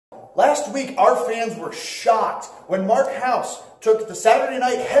last week our fans were shocked when Marc Hauss took the Saturday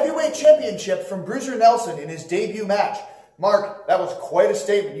Night Heavyweight Championship from Bruiser Nelson in his debut match. Marc, that was quite a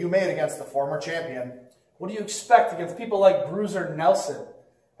statement you made against the former champion. What do you expect against people like Bruiser Nelson?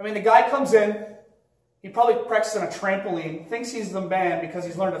 I mean, the guy comes in, he probably practices on a trampoline, thinks he's the man because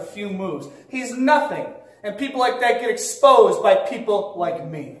he's learned a few moves. He's nothing. And people like that get exposed by people like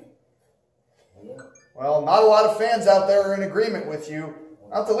me. Well, not a lot of fans out there are in agreement with you,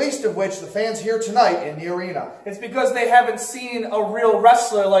 not the least of which the fans here tonight in the arena. It's because they haven't seen a real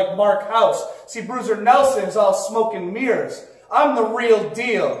wrestler like Marc Hauss. See, Bruiser Nelson is all smoke and mirrors. I'm the real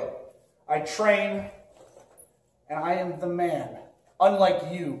deal. I train, and I am the man,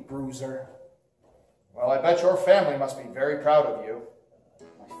 unlike you, Bruiser. Well, I bet your family must be very proud of you.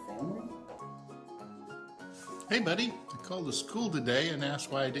 My family? Hey, buddy. I called the school today and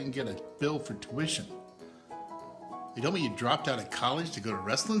asked why I didn't get a bill for tuition. They told me you dropped out of college to go to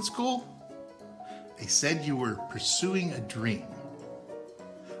wrestling school? They said you were pursuing a dream.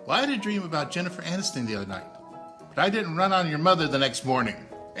 Well, I had a dream about Jennifer Aniston the other night, but I didn't run on your mother the next morning.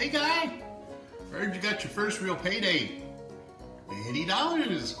 Hey, guy. Heard you got your first real payday.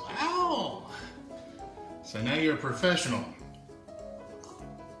 $80. Wow. So now you're a professional.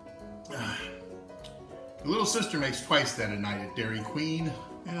 Your little sister makes twice that a night at Dairy Queen.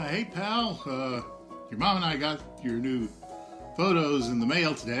 Yeah, hey pal, your mom and I got your new photos in the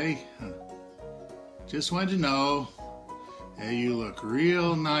mail today. Just wanted to know, hey, you look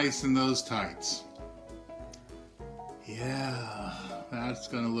real nice in those tights. Yeah, that's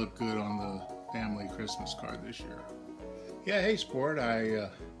gonna look good on the family Christmas card this year. Yeah, hey sport, I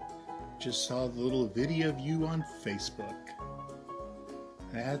just saw the little video of you on Facebook.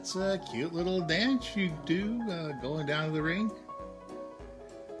 That's a cute little dance you do going down to the ring.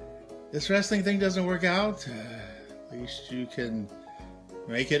 This wrestling thing doesn't work out, at least you can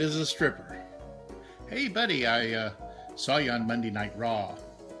make it as a stripper. Hey buddy, I saw you on Monday Night Raw,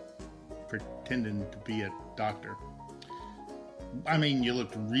 pretending to be a doctor. I mean, you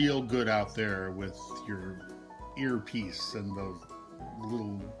looked real good out there with your earpiece and those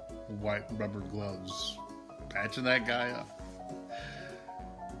little white rubber gloves, patching that guy up.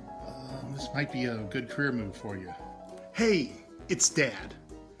 This might be a good career move for you. Hey, it's Dad.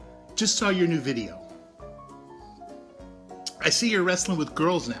 Just saw your new video. I see you're wrestling with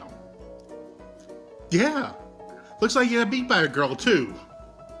girls now. Yeah, looks like you got beat by a girl too.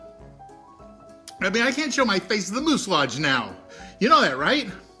 I mean, I can't show my face at the Moose Lodge now. You know that, right?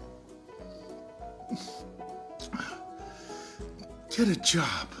 Get a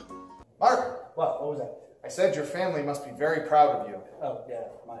job. Marc, What was that? I said your family must be very proud of you. Oh, yeah,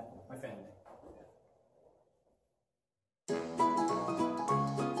 my family.